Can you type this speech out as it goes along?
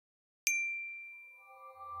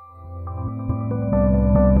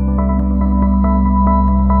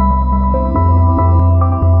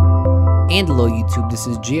And hello YouTube, this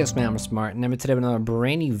is GSmaniamsmart, and I'm today with another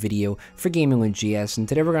brand new video for Gaming with GS. And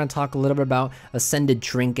today we're going to talk a little bit about Ascended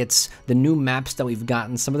Trinkets, the new maps that we've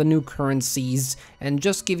gotten, some of the new currencies, and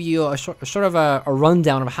just give you a sort of a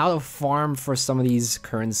rundown of how to farm for some of these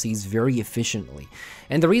currencies very efficiently.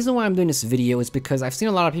 And the reason why I'm doing this video is because I've seen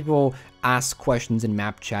a lot of people ask questions in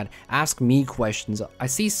map chat, ask me questions. I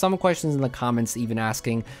see some questions in the comments even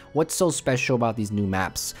asking, what's so special about these new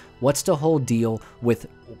maps? What's the whole deal with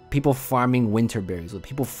people farming winterberries, with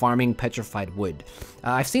people farming petrified wood?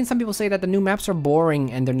 I've seen some people say that the new maps are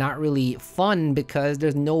boring and they're not really fun because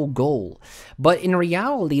there's no goal. But in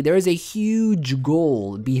reality, there is a huge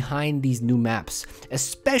goal behind these new maps,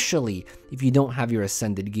 especially if you don't have your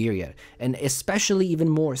Ascended gear yet. And especially even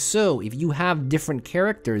more so if you have different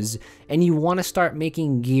characters and you want to start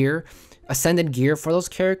making gear, Ascended gear for those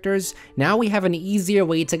characters. Now we have an easier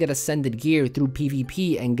way to get Ascended gear through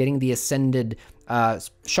PvP and getting the Ascended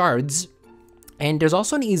shards. And there's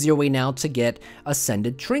also an easier way now to get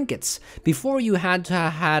Ascended trinkets. Before, you had to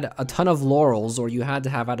have had a ton of laurels, or you had to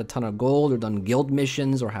have had a ton of gold, or done guild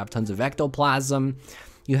missions, or have tons of ectoplasm.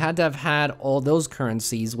 You had to have had all those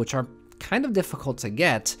currencies, which are kind of difficult to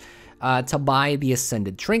get, to buy the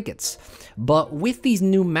Ascended trinkets. But with these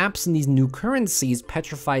new maps and these new currencies,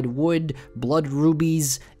 Petrified Wood, Blood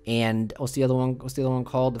Rubies, and what's the other one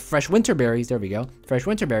called? Fresh Winterberries, there we go, Fresh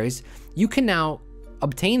Winterberries, you can now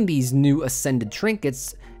obtain these new Ascended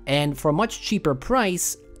trinkets and for a much cheaper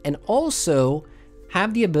price, and also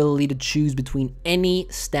have the ability to choose between any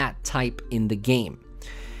stat type in the game.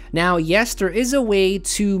 Now, yes, there is a way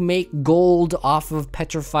to make gold off of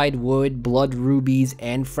Petrified Wood, Blood Rubies,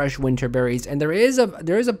 and Fresh Winterberries, and there is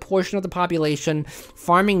a portion of the population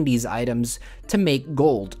farming these items to make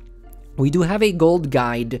gold. We do have a gold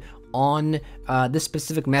guide on this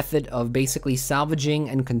specific method of basically salvaging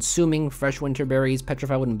and consuming Fresh Winterberries,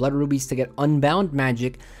 Petrified Wood, and Blood Rubies to get unbound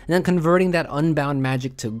magic, and then converting that unbound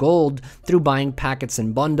magic to gold through buying packets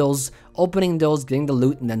and bundles, opening those, getting the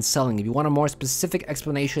loot, and then selling. If you want a more specific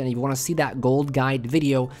explanation, and if you want to see that gold guide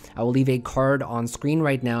video, I will leave a card on screen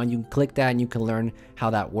right now, and you can click that and you can learn how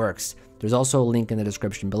that works. There's also a link in the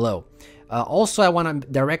description below. Also, I want to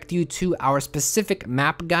direct you to our specific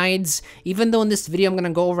map guides. Even though in this video I'm going to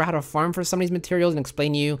go over how to farm for some of these materials and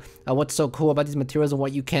explain to you what's so cool about these materials and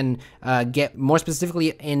what you can get more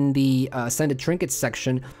specifically in the Ascended Trinkets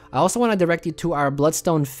section, I also want to direct you to our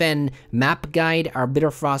Bloodstone Fen map guide, our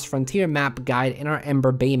Bitterfrost Frontier map guide, and our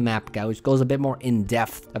Ember Bay map guide, which goes a bit more in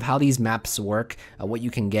depth of how these maps work, what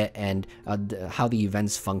you can get, and how the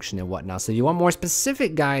events function and whatnot. So if you want more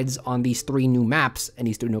specific guides on these three new maps and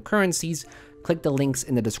these three new currencies, click the links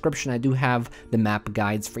in the description. I do have the map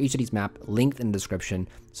guides for each of these maps linked in the description,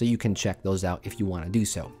 so you can check those out if you want to do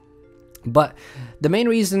so. But the main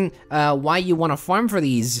reason why you want to farm for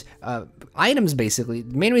these items, basically,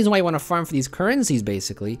 the main reason why you want to farm for these currencies,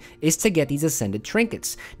 basically, is to get these Ascended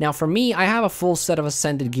trinkets. Now, for me, I have a full set of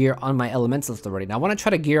Ascended gear on my Elementalist already. Now, I want to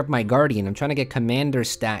try to gear up my Guardian. I'm trying to get Commander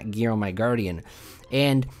stat gear on my Guardian.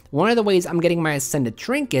 And one of the ways I'm getting my Ascended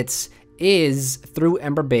trinkets is through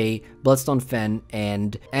Ember Bay, Bloodstone Fen,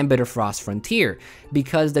 and Bitterfrost Frontier,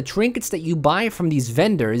 because the trinkets that you buy from these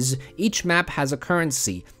vendors, each map has a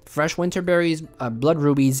currency: Fresh Winterberries, Blood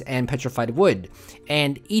Rubies, and Petrified Wood.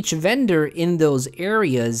 And each vendor in those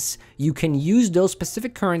areas, you can use those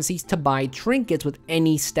specific currencies to buy trinkets with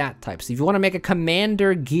any stat type. So if you want to make a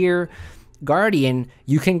Commander gear Guardian,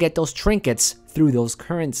 you can get those trinkets through those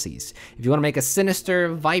currencies. If you want to make a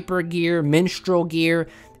Sinister, Viper gear, Minstrel gear,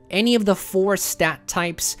 any of the 4 stat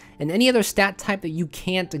types, and any other stat type that you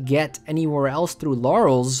can't get anywhere else through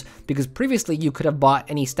Laurels, because previously you could have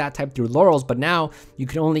bought any stat type through Laurels, but now you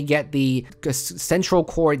can only get the Central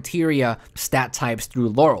Criteria stat types through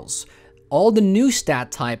Laurels. All the new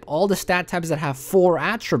stat type, all the stat types that have 4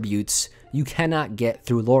 attributes, you cannot get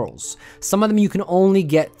through Laurels. Some of them you can only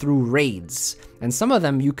get through raids, and some of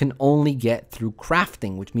them you can only get through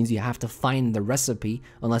crafting, which means you have to find the recipe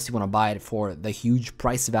unless you want to buy it for the huge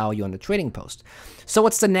price value on the trading post. So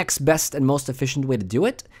what's the next best and most efficient way to do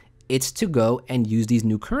it? It's to go and use these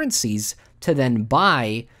new currencies to then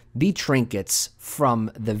buy the trinkets from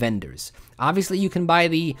the vendors. Obviously, you can buy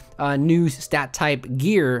the new stat type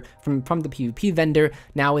gear from the PvP vendor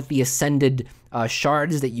now with the Ascended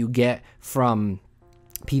shards that you get from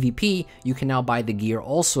PvP, you can now buy the gear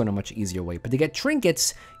also in a much easier way. But to get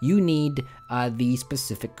trinkets, you need the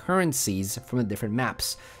specific currencies from the different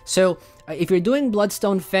maps. So if you're doing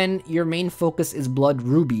Bloodstone Fen, your main focus is blood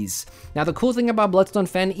rubies. Now the cool thing about Bloodstone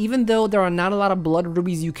Fen, even though there are not a lot of blood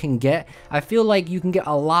rubies you can get, I feel like you can get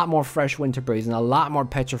a lot more fresh winterberries and a lot more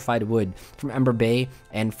petrified wood from Ember Bay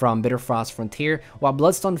and from Bitterfrost Frontier. While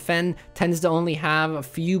Bloodstone Fen tends to only have a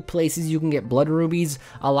few places you can get blood rubies,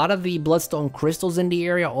 a lot of the bloodstone crystals in the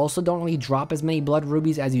area also don't really drop as many blood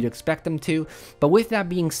rubies as you'd expect them to. But with that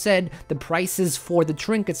being said, the prices for the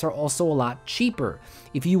trinkets are also a lot cheaper.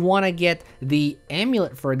 If you want to get the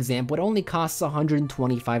amulet, for example, it only costs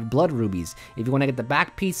 125 blood rubies. If you want to get the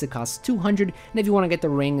back piece, it costs 200, and if you want to get the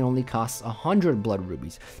ring, it only costs 100 blood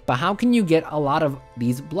rubies. But how can you get a lot of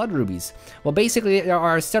these blood rubies? Well, basically, there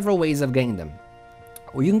are several ways of getting them.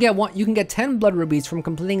 Well, you can get 10 blood rubies from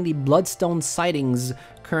completing the Bloodstone Sightings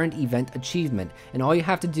current event achievement, and all you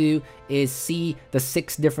have to do is see the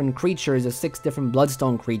 6 different creatures, the 6 different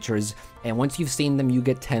bloodstone creatures, and once you've seen them, you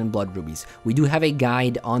get 10 blood rubies. We do have a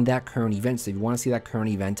guide on that current event, so if you want to see that current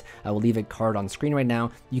event, I will leave a card on screen right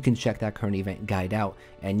now. You can check that current event guide out,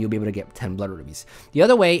 and you'll be able to get 10 blood rubies. The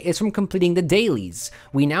other way is from completing the dailies.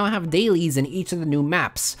 We now have dailies in each of the new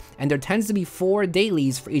maps, and there tends to be 4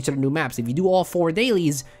 dailies for each of the new maps. If you do all 4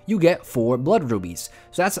 dailies, you get 4 blood rubies.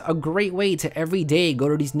 So that's a great way to every day go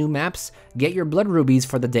to these new maps, get your blood rubies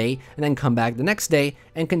for the day, and then come back the next day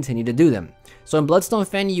and continue to do them. So in Bloodstone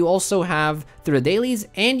Fen, you also have through the dailies,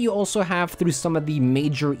 and you also have through some of the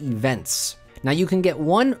major events. Now you can get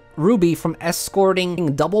 1 ruby from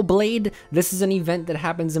escorting Double Blade. This is an event that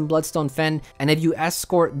happens in Bloodstone Fen, and if you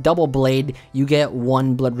escort Double Blade, you get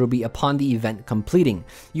 1 blood ruby upon the event completing.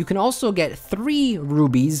 You can also get 3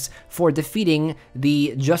 rubies for defeating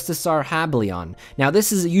the Justisar Hableon. Now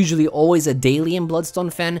this is usually always a daily in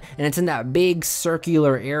Bloodstone Fen, and it's in that big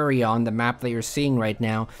circular area on the map that you're seeing right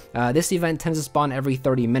now. This event tends to spawn every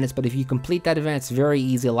 30 minutes, but if you complete that event, it's very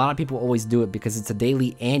easy. A lot of people always do it because it's a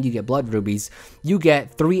daily and you get blood rubies. You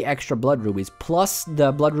get 3 extra blood rubies, plus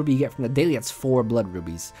the blood ruby you get from the daily, that's 4 blood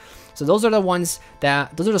rubies. So those are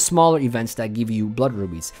the smaller events that give you blood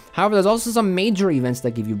rubies. However, there's also some major events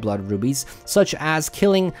that give you blood rubies, such as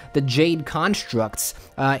killing the Jade Constructs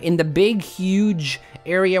in the big, huge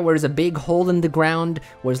area where there's a big hole in the ground,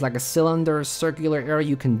 where it's like a cylinder, circular area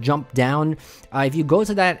you can jump down. If you go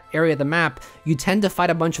to that area of the map, you tend to fight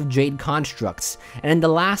a bunch of Jade Constructs. And in the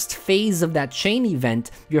last phase of that chain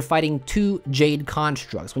event, you're fighting 2 Jade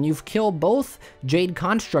Constructs. When you've killed both Jade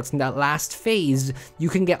Constructs in that last phase, you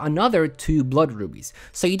can get another 2 blood rubies.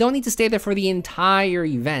 So you don't need to stay there for the entire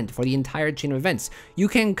event, for the entire chain of events. You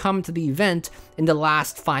can come to the event in the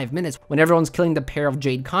last 5 minutes when everyone's killing the pair of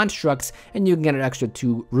Jade Constructs, and you can get an extra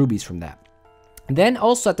 2 rubies from that. Then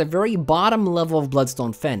also at the very bottom level of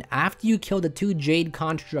Bloodstone Fen, after you kill the 2 Jade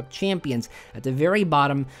Construct champions, at the very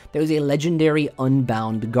bottom, there's a legendary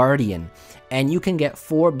Unbound Guardian, and you can get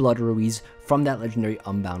 4 blood rubies from that legendary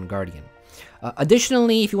Unbound Guardian.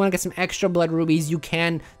 Additionally, if you want to get some extra blood rubies, you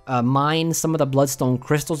can mine some of the bloodstone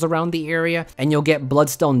crystals around the area, and you'll get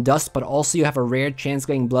bloodstone dust, but also you have a rare chance of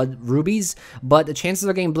getting blood rubies, but the chances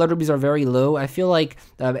of getting blood rubies are very low. I feel like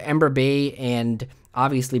Ember Bay and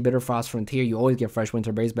obviously Bitterfrost Frontier, you always get fresh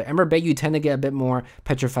winterberries, but Ember Bay, you tend to get a bit more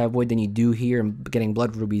petrified wood than you do here, and getting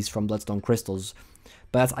blood rubies from bloodstone crystals.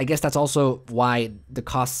 But I guess that's also why the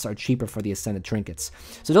costs are cheaper for the Ascended Trinkets.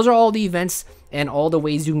 So those are all the events and all the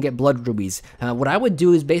ways you can get blood rubies. What I would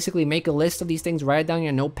do is basically make a list of these things, write it down on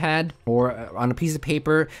your notepad or on a piece of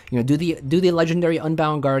paper. You know, do the legendary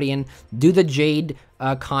Unbound Guardian, do the Jade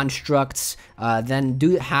Constructs, then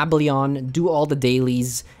do Hableon, do all the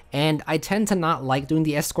dailies. And I tend to not like doing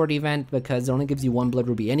the escort event because it only gives you 1 blood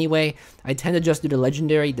ruby anyway. I tend to just do the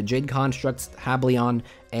legendary, the Jade Constructs, Hableon,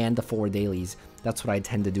 and the 4 dailies. That's what I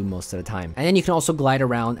tend to do most of the time. And then you can also glide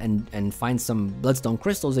around and find some bloodstone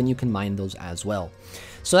crystals, and you can mine those as well.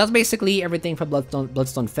 So that's basically everything for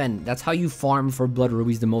Bloodstone Fen. That's how you farm for blood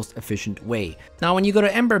rubies the most efficient way. Now, when you go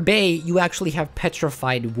to Ember Bay, you actually have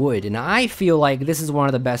petrified wood, and I feel like this is one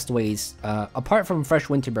of the best ways, apart from fresh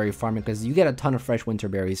winterberry farming, because you get a ton of fresh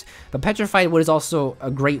winterberries. But petrified wood is also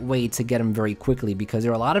a great way to get them very quickly, because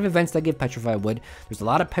there are a lot of events that give petrified wood. There's a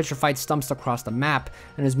lot of petrified stumps across the map,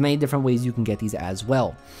 and and there's many different ways you can get these as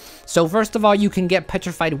well. So first of all, you can get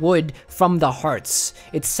petrified wood from the hearts.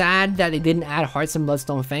 It's sad that they didn't add hearts in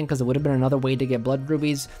Bloodstone Fang, because it would have been another way to get blood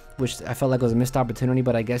rubies, which I felt like was a missed opportunity,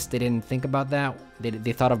 but I guess they didn't think about that.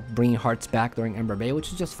 They thought of bringing hearts back during Ember Bay, which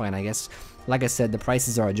is just fine, I guess. Like I said, the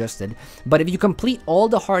prices are adjusted. But if you complete all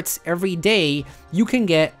the hearts every day, you can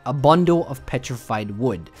get a bundle of petrified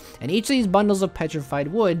wood. And each of these bundles of petrified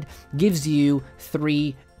wood gives you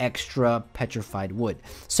 3 extra petrified wood.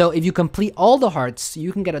 So if you complete all the hearts,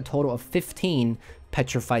 you can get a total of 15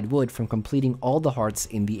 petrified wood from completing all the hearts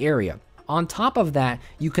in the area. On top of that,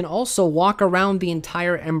 you can also walk around the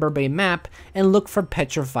entire Ember Bay map and look for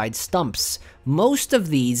petrified stumps. Most of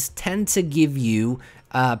these tend to give you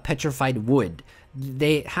petrified wood.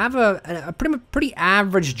 They have a pretty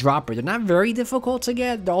average drop rate. They're not very difficult to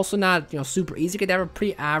get. They're also not, super easy to get. They have a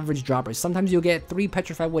pretty average drop rate. Sometimes you'll get 3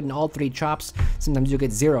 petrified wood in all 3 chops. Sometimes you'll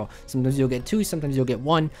get 0. Sometimes you'll get 2. Sometimes you'll get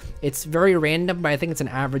 1. It's very random, but I think it's an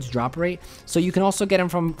average drop rate. So you can also get them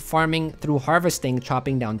from farming through harvesting,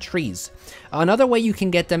 chopping down trees. Another way you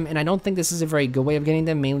can get them, and I don't think this is a very good way of getting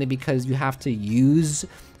them, mainly because you have to use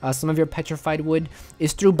some of your petrified wood,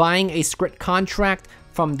 is through buying a script contract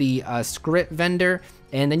from the script vendor,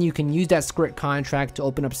 and then you can use that script contract to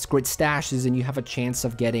open up script stashes, and you have a chance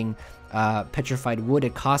of getting petrified wood.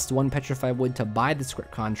 It costs 1 petrified wood to buy the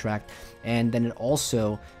script contract, and then it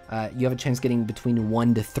also you have a chance getting between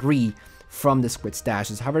 1 to 3 from the script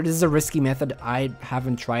stashes. However, this is a risky method. I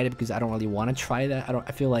haven't tried it because I don't really want to try that.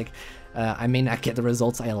 I feel like I may not get the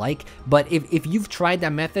results I like. But if you've tried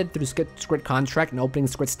that method through script contract and opening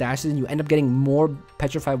script stashes, and you end up getting more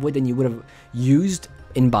petrified wood than you would have used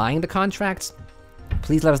in buying the contracts,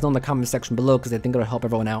 please let us know in the comment section below, because I think it'll help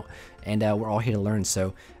everyone out, and we're all here to learn.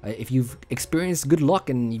 So if you've experienced good luck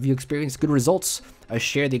and if you experienced good results,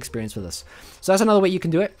 share the experience with us. So that's another way you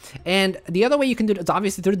can do it. And the other way you can do it is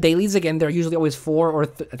obviously through the dailies. Again, there are usually always 4 or I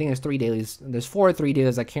think there's 3 dailies. There's 4 or 3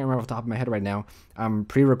 dailies. I can't remember off the top of my head right now. I'm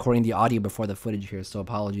pre-recording the audio before the footage here, so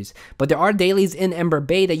apologies. But there are dailies in Ember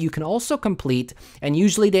Bay that you can also complete, and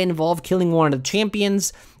usually they involve killing one of the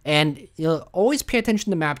champions. And you'll always pay attention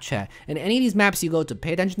to map chat. And any of these maps you go to,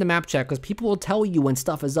 pay attention to map chat, because people will tell you when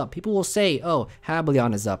stuff is up. People will say, oh,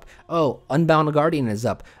 Hableon is up. Oh, Unbound Guardian is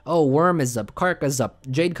up. Oh, Worm is up. Kark is up.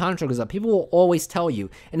 Jade Contract is up. People will always tell you.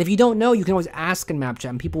 And if you don't know, you can always ask in map chat,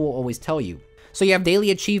 and people will always tell you. So you have daily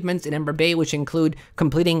achievements in Ember Bay, which include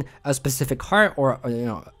completing a specific heart, or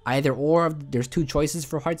either or. There's 2 choices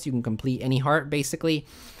for hearts. You can complete any heart, basically,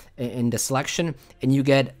 in the selection, and you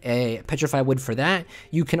get a petrified wood for that.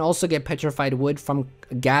 You can also get petrified wood from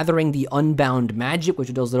gathering the unbound magic, which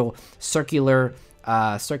are those little circular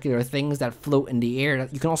things that float in the air.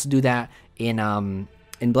 You can also do that in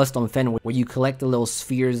Bloodstone Fen, where you collect the little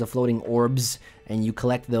spheres, the floating orbs, and you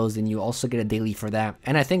collect those, and you also get a daily for that.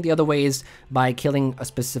 And I think the other way is by killing a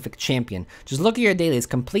specific champion. Just look at your dailies,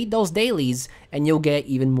 complete those dailies, and you'll get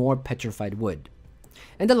even more petrified wood.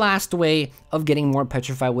 And the last way of getting more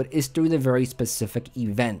petrified wood is through the very specific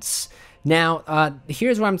events. Now,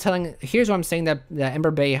 here's what I'm saying that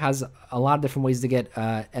Ember Bay has a lot of different ways to get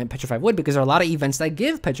petrified wood, because there are a lot of events that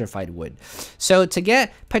give petrified wood. So to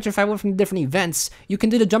get petrified wood from different events, you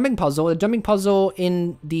can do the jumping puzzle. The jumping puzzle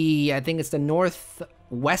in the, I think it's the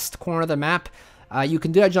northwest corner of the map. You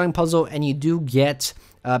can do that jumping puzzle, and you do get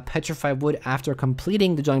petrified wood after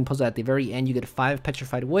completing the jumping puzzle. At the very end, you get 5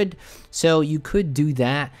 petrified wood. So you could do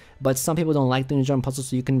that, but some people don't like doing the jumping puzzle,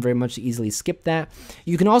 so you can very much easily skip that.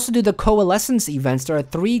 You can also do the coalescence events. There are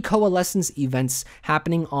 3 coalescence events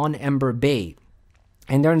happening on Ember Bay,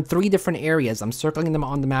 and they're in 3 different areas. I'm circling them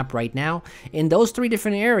on the map right now. In those 3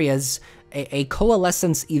 different areas, a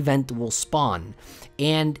coalescence event will spawn.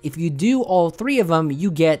 And if you do all 3 of them, you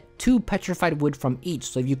get 2 petrified wood from each.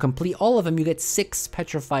 So if you complete all of them, you get 6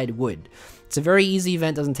 petrified wood. It's a very easy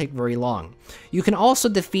event, doesn't take very long. You can also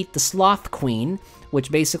defeat the Sloth Queen,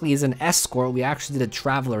 which basically is an escort. We actually did a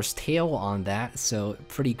Traveler's Tale on that, so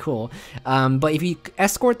pretty cool. But if you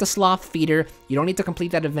escort the Sloth Feeder, you don't need to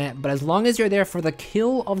complete that event, but as long as you're there for the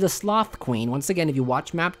kill of the Sloth Queen, once again, if you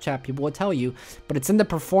watch map chat, people will tell you, but it's in the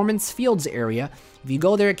Performance Fields area. If you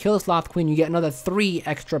go there, kill the Sloth Queen, you get another 3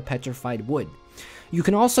 extra petrified wood. You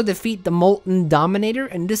can also defeat the Molten Dominator,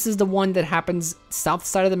 and this is the one that happens south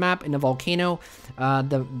side of the map in the volcano.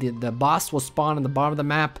 The boss will spawn on the bottom of the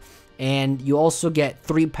map, and you also get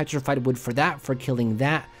 3 petrified wood for that, for killing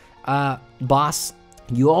that boss.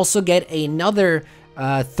 You also get another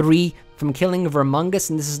 3 from killing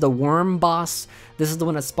Vermungus, and this is the Worm boss. This is the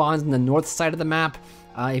one that spawns in the north side of the map.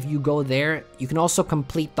 If you go there, you can also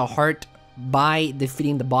complete the heart by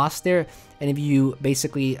defeating the boss there. And if you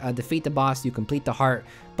basically defeat the boss, you complete the heart.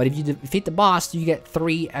 but if you defeat the boss, you get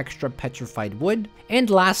 3 extra petrified wood. And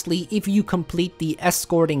lastly, if you complete the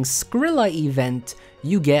escorting Skrilla event,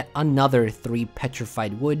 you get another 3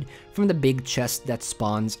 petrified wood from the big chest that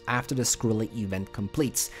spawns after the Skrilla event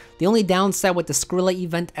completes. The only downside with the Skrilla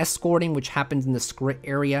event escorting, which happens in the Skrit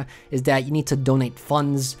area, is that you need to donate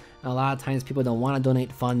funds. A lot of times people don't want to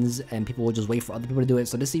donate funds and people will just wait for other people to do it.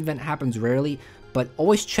 So this event happens rarely, but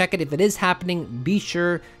always check it. If it is happening, be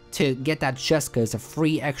sure to get that chest because it's a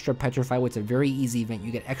free extra petrified wood. It's a very easy event.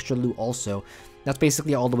 You get extra loot also. That's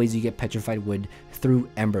basically all the ways you get petrified wood through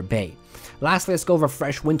Ember Bay. Lastly, let's go over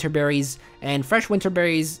fresh winterberries. And fresh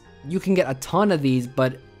winterberries, you can get a ton of these,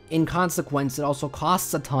 but in consequence, it also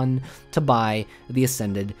costs a ton to buy the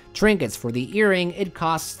ascended trinkets. For the earring, it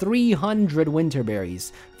costs 300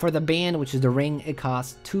 winterberries. For the band, which is the ring, it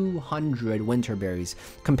costs 200 winterberries.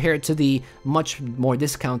 Compared to the much more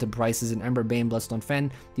discounted prices in Ember Bay and Bloodstone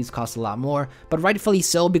Fen, these cost a lot more, but rightfully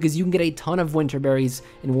so because you can get a ton of winterberries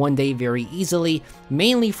in one day very easily,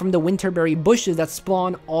 mainly from the winterberry bushes that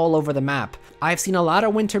spawn all over the map. I've seen a lot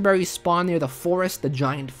of winterberries spawn near the forest, the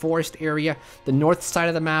giant forest area, the north side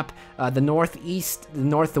of the map, the northeast, the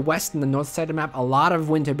northwest, and the north side of the map. A lot of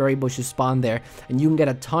winterberry bushes spawn there, and you can get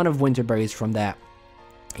a ton of winterberries from that.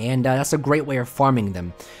 And that's a great way of farming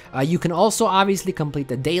them. You can also obviously complete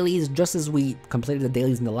the dailies, just as we completed the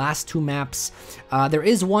dailies in the last 2 maps. There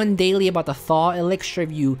is one daily about the thaw elixir.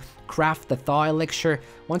 If you craft the thaw elixir,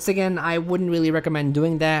 once again, I wouldn't really recommend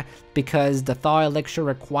doing that because the thaw elixir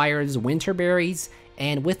requires winterberries.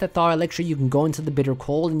 And with the thaw elixir, you can go into the bitter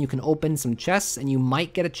cold and you can open some chests and you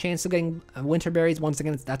might get a chance of getting winterberries. Once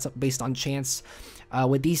again, that's based on chance.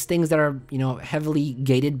 With these things that are, you know, heavily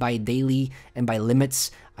gated by daily and by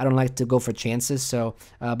limits, I don't like to go for chances. So,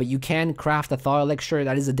 but you can craft a thaw elixir.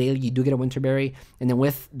 That is a daily. You do get a winterberry, and then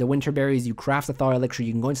with the winterberries, you craft a thaw elixir.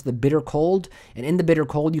 You can go into the bitter cold, and in the bitter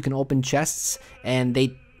cold, you can open chests, and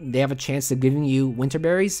they have a chance of giving you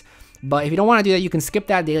winterberries. But if you don't want to do that, you can skip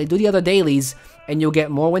that daily, do the other dailies, and you'll get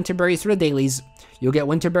more winterberries through the dailies. You'll get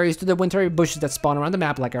winterberries through the winterberry bushes that spawn around the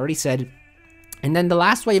map, like I already said. And then the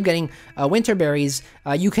last way of getting winterberries,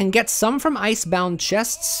 you can get some from icebound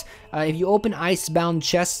chests. If you open icebound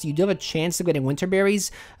chests, you do have a chance of getting winterberries.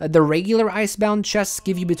 The regular icebound chests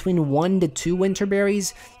give you between 1 to 2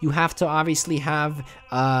 winterberries. You have to obviously have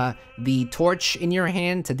the torch in your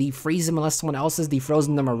hand to defreeze them unless someone else has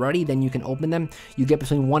defrozen them already. Then you can open them. You get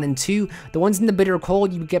between 1 and 2. The ones in the bitter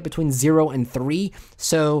cold, you get between 0 and 3.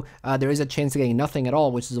 So there is a chance of getting nothing at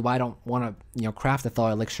all, which is why I don't want to, you know, craft a thaw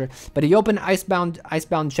elixir. But if you open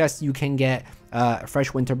icebound chests, you can get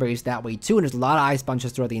fresh winterberries that way too, and there's a lot of icebound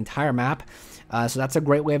chests throughout the entire map, so that's a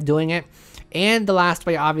great way of doing it. And the last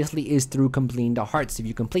way obviously is through completing the hearts. If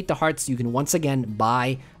you complete the hearts, you can once again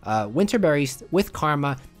buy winterberries with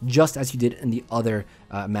karma, just as you did in the other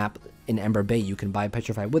map in Ember Bay. You can buy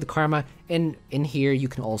Petrified with karma, and in here you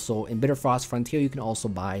can also, in Bitterfrost Frontier, you can also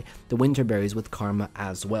buy the winterberries with karma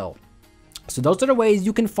as well. So those are the ways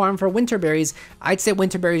you can farm for winterberries. I'd say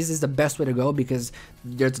winterberries is the best way to go because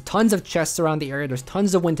there's tons of chests around the area, there's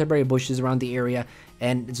tons of winterberry bushes around the area,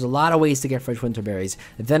 and there's a lot of ways to get fresh winterberries.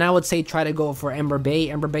 Then I would say try to go for Ember Bay.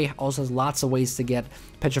 Ember Bay also has lots of ways to get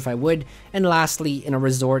petrified wood. And lastly, in a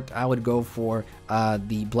resort, I would go for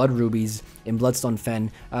the blood rubies in Bloodstone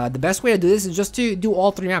Fen. The best way to do this is just to do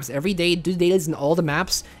all 3 maps. Every day, do dailies in all the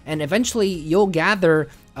maps, and eventually you'll gather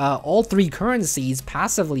all 3 currencies.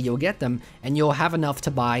 Passively, you'll get them, and you'll have enough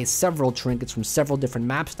to buy several trinkets from several different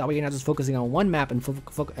maps. That way you're not just focusing on one map and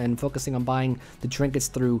focusing on buying the trinkets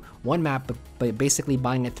through one map, but basically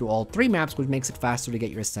buying it through all 3 maps, which makes it faster to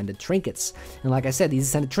get your ascended trinkets. And like I said, these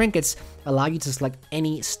ascended trinkets allow you to select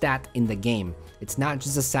any stat in the game. It's not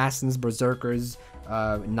just assassins, berserkers,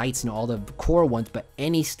 knights, and all the core ones, but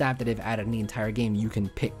any stat that they've added in the entire game you can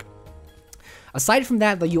pick. Aside from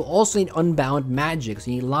that, though, you also need unbound magic, so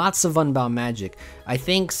you need lots of unbound magic. I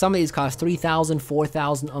think some of these cost 3,000,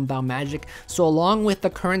 4,000 unbound magic, so along with the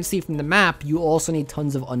currency from the map, you also need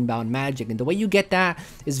tons of unbound magic, and the way you get that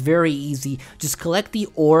is very easy. Just collect the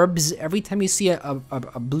orbs. Every time you see a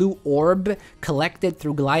blue orb, collect it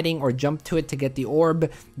through gliding or jump to it to get the orb.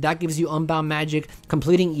 That gives you unbound magic.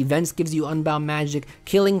 Completing events gives you unbound magic.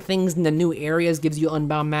 Killing things in the new areas gives you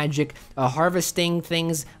unbound magic. Harvesting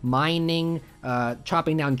things, mining,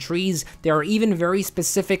 chopping down trees. There are even very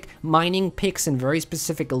specific mining picks and very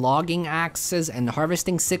specific logging axes and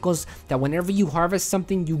harvesting sickles that whenever you harvest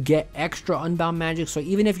something, you get extra unbound magic. So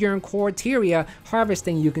even if you're in Quarteria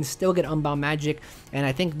harvesting, you can still get unbound magic. And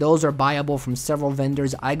I think those are buyable from several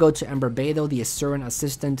vendors. I go to Ember Bay though, the Asuran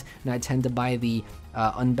Assistant, and I tend to buy the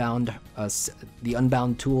unbound, the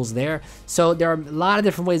unbound tools there. So there are a lot of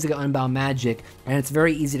different ways to get unbound magic, and it's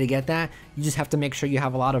very easy to get that. You just have to make sure you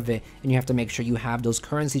have a lot of it, and you have to make sure you have those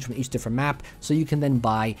currencies from each different map, so you can then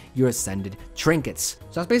buy your ascended trinkets.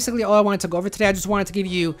 So that's basically all I wanted to go over today. I just wanted to give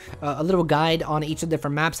you a little guide on each of the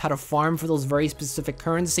different maps, how to farm for those very specific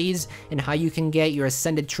currencies, and how you can get your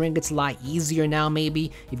ascended trinkets a lot easier now.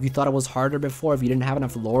 Maybe if you thought it was harder before, if you didn't have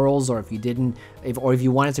enough laurels, or if you didn't, if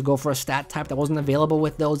you wanted to go for a stat type that wasn't available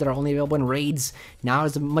with those that are only available in raids, now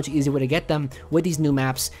is a much easier way to get them with these new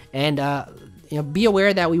maps. And you know, be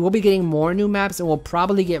aware that we will be getting more new maps, and we'll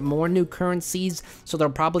probably get more new currencies, so they'll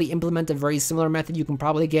probably implement a very similar method. You can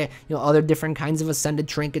probably get, you know, other different kinds of ascended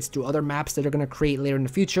trinkets through other maps that are going to create later in the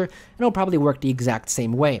future, and it'll probably work the exact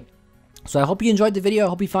same way. So I hope you enjoyed the video. I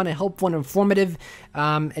hope you found it helpful and informative.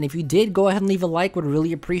 And if you did, go ahead and leave a like. Would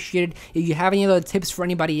really appreciate it. If you have any other tips for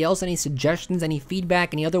anybody else, any suggestions, any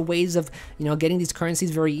feedback, any other ways of, you know, getting these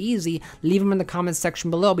currencies very easy, leave them in the comments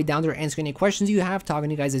section below. I'll be down there answering any questions you have, talking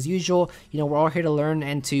to you guys as usual. You know, we're all here to learn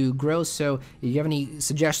and to grow. So if you have any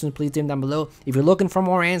suggestions, please leave them down below. If you're looking for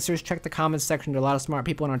more answers, check the comments section. There are a lot of smart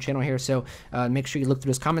people on our channel here, so make sure you look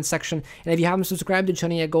through this comment section. And if you haven't subscribed to the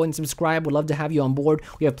channel yet, go and subscribe. We'd love to have you on board.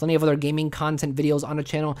 We have plenty of other gaming content videos on the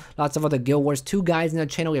channel, lots of other Guild Wars 2 guides in the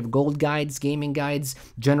channel. We have gold guides, gaming guides,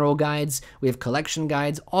 general guides, we have collection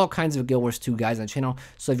guides, all kinds of Guild Wars 2 guides on the channel.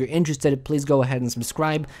 So if you're interested, please go ahead and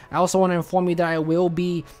subscribe. I also want to inform you that I will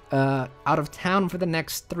be out of town for the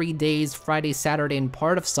next 3 days, Friday, Saturday, and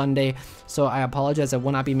part of Sunday. So I apologize, I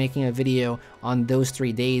will not be making a video on those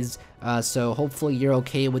 3 days. So hopefully you're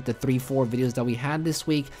okay with the 3-4 videos that we had this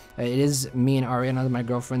week. It is me and Ariana, my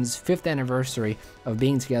girlfriend's 5th anniversary of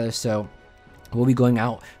being together, so we'll be going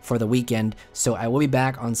out for the weekend, so I will be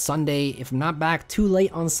back on Sunday. If I'm not back too late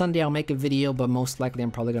on Sunday, I'll make a video, but most likely I'm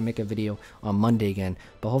probably going to make a video on Monday again.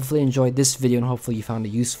 But hopefully you enjoyed this video, and hopefully you found it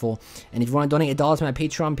useful. And if you want to donate $1 to my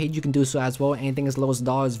Patreon page, you can do so as well. Anything as low as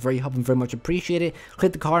 $1 is very helpful and very much appreciated.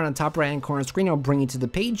 Click the card on the top right-hand corner of the screen, it'll bring you to the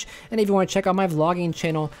page. And if you want to check out my vlogging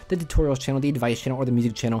channel, the tutorials channel, the advice channel, or the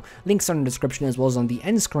music channel, links are in the description as well as on the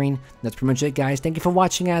end screen. That's pretty much it, guys. Thank you for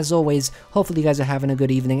watching as always. Hopefully you guys are having a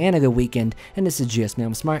good evening and a good weekend. And this is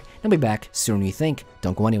GSmaniamsmart, and I'll be back sooner than you think.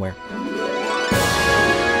 Don't go anywhere.